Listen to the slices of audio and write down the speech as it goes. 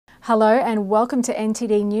Hello and welcome to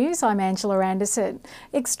NTD News. I'm Angela Anderson.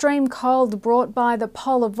 Extreme cold brought by the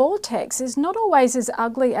polar vortex is not always as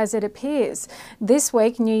ugly as it appears. This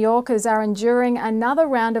week, New Yorkers are enduring another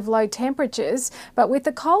round of low temperatures, but with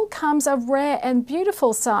the cold comes a rare and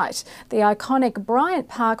beautiful sight, the iconic Bryant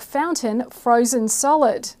Park fountain frozen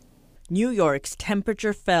solid. New York's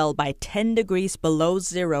temperature fell by 10 degrees below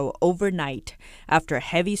zero overnight after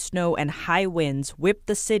heavy snow and high winds whipped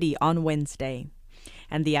the city on Wednesday,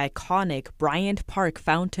 and the iconic Bryant Park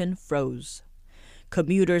fountain froze.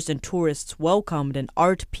 Commuters and tourists welcomed an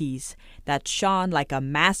art piece that shone like a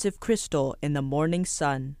massive crystal in the morning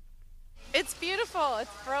sun. It's beautiful.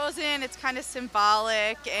 It's frozen. It's kind of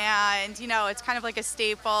symbolic, and it's kind of like a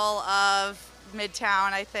staple of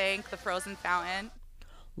Midtown, I think, the frozen fountain.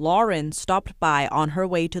 Lauren stopped by on her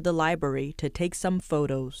way to the library to take some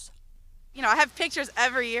photos. I have pictures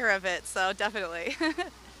every year of it, so definitely.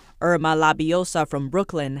 Irma Labiosa from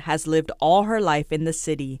Brooklyn has lived all her life in the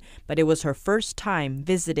city, but it was her first time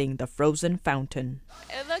visiting the frozen fountain.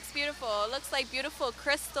 It looks beautiful. It looks like beautiful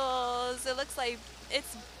crystals. It looks like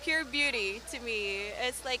it's pure beauty to me.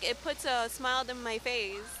 It's like it puts a smile on my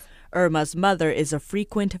face. Irma's mother is a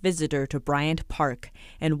frequent visitor to Bryant Park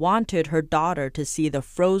and wanted her daughter to see the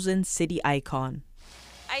frozen city icon.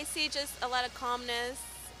 I see just a lot of calmness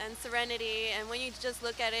and serenity, and when you just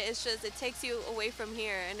look at it, it takes you away from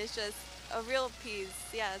here, and it's just a real peace.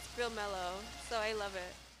 Yeah, it's real mellow, so I love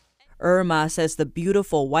it. Irma says the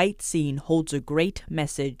beautiful white scene holds a great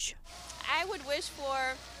message. I would wish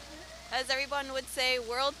for, as everyone would say,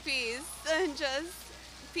 world peace, and just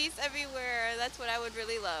peace everywhere. That's what I would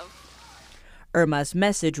really love. Irma's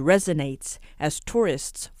message resonates as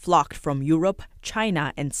tourists flocked from Europe,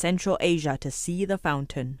 China, and Central Asia to see the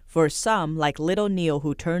fountain. For some, like little Neil,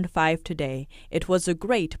 who turned 5 today, it was a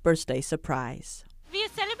great birthday surprise. We are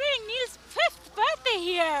celebrating Neil's 5th birthday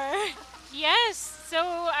here. Yes, so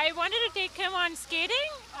I wanted to take him on skating,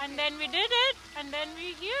 and then we did it, and then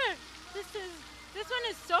we're here. This one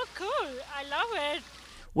is so cool. I love it.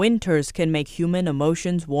 Winters can make human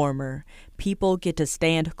emotions warmer. People get to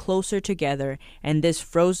stand closer together, and this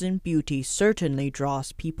frozen beauty certainly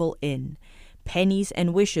draws people in. Pennies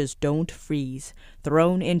and wishes don't freeze.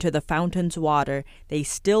 Thrown into the fountain's water, they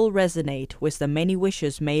still resonate with the many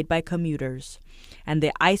wishes made by commuters. And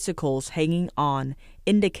the icicles hanging on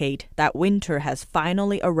indicate that winter has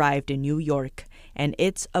finally arrived in New York, and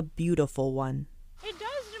it's a beautiful one. It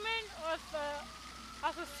does remind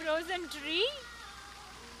of a frozen tree.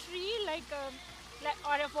 Like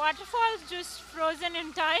or a waterfall just frozen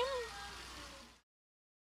in time.